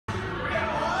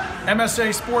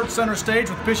MSA Sports Center stage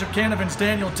with Bishop Canevin's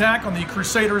Tkac on the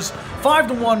Crusaders'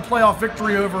 5-1 playoff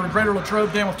victory over Greater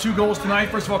Latrobe Dam with 2 goals tonight.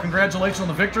 First of all, congratulations on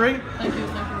the victory. Thank you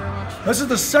very much. This is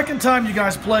the second time you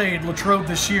guys played Latrobe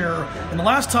this year, and the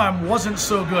last time wasn't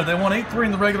so good. They won 8-3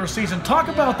 in the regular season. Talk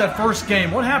about that first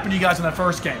game. What happened to you guys in that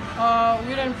first game?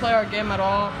 We didn't play our game at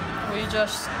all. We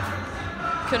just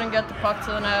couldn't get the puck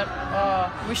to the net.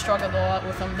 We struggled a lot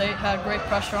with them. They had great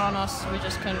pressure on us. We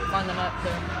just couldn't find the net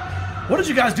there. What did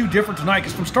you guys do different tonight?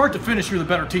 Because from start to finish, you're the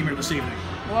better team here this evening.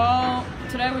 Well,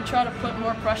 today we tried to put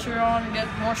more pressure on and get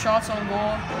more shots on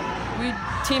goal. We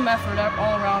team effort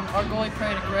all around. Our goalie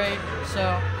played great, so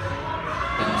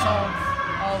it was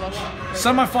all of us.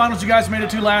 Semifinals you guys made it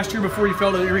to last year before you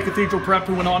fell to Erie Cathedral Prep,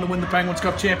 who went on to win the Penguins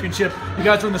Cup Championship. You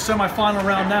guys are in the semifinal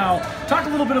round now. Talk a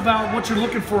little bit about what you're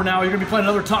looking for now. You're going to be playing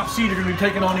another top seed. You're going to be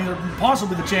taking on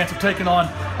possibly the chance of taking on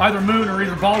either Moon or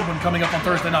either Baldwin coming up on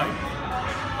Thursday night.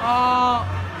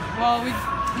 Well, we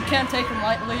can't take them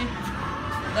lightly,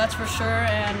 that's for sure,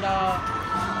 and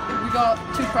we got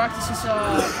 2 practices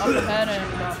up ahead, and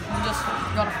we just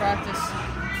got to practice,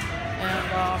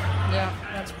 and yeah,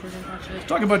 that's pretty much it.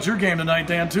 Talk about your game tonight,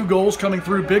 Dan. 2 goals coming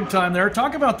through big time there.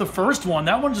 Talk about the first one.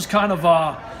 That one just kind of,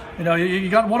 you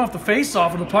got one off the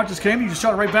face-off, and the puck just came, and you just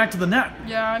shot it right back to the net.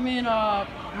 Yeah, I mean,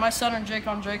 my center, Jake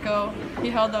Draco, he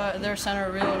held their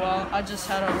center really well. I just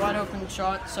had a wide-open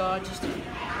shot, so I just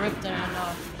ripped it,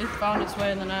 and it found its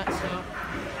way in the net. So,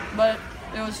 but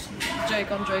it was Jake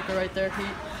Draco right there. He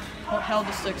held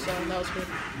the stick, so that was good.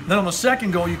 Then on the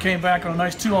second goal, you came back on a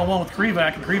nice 2-on-1 with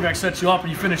Tkac, and Tkac sets you up, and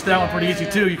you finished that one pretty easy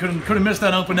too. You couldn't miss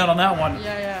that open net on that one.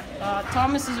 Yeah.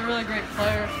 Thomas is a really great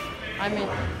player. I mean,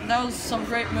 that was some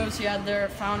great moves he had there.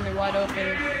 Found me wide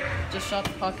open, just shot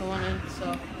the puck and went in.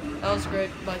 So that was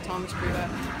great by Thomas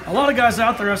Tkac. A lot of guys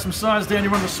out there have some size. Dan,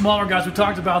 you're one of the smaller guys we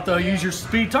talked about, though. Use your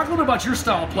speed. Talk a little bit about your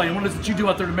style of play and what is it that you do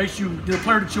out there to make you the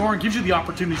player that you are and gives you the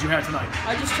opportunities you had tonight.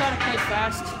 I just try to play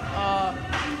fast,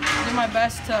 do my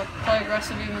best to play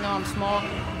aggressive even though I'm small.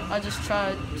 I just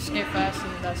try to skate fast,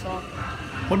 and that's all.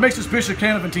 What makes this Bishop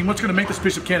Canevin team, what's going to make this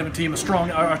Bishop Canevin team a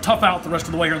tough out the rest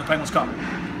of the way here in the Penguins Cup?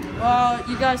 Well,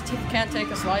 you guys can't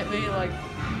take us lightly. Like,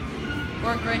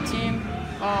 we're a great team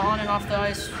on and off the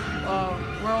ice.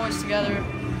 We're always together.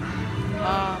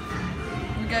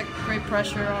 We get great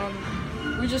pressure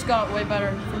on. We just got way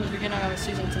better from the beginning of the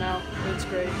season to now. It's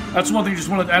great. That's one thing I was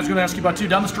going to ask you about too.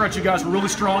 Down the stretch, you guys were really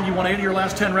strong. You won 8 of your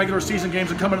last 10 regular season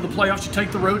games and come into the playoffs. You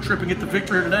take the road trip and get the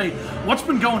victory here today. What's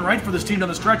been going right for this team down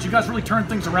the stretch? You guys really turned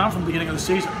things around from the beginning of the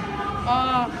season.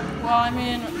 Well, I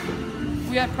mean,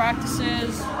 we had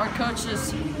practices. Our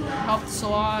coaches helped us a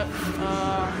lot.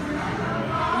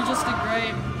 We just did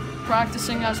great,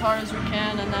 practicing as hard as we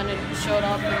can, and then it showed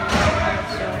up.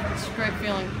 So it's a great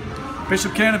feeling.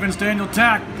 Bishop Canevin's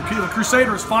Tkac, the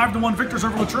Crusaders 5-1 victors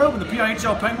over Latrobe in the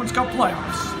PIHL Penguins Cup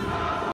playoffs.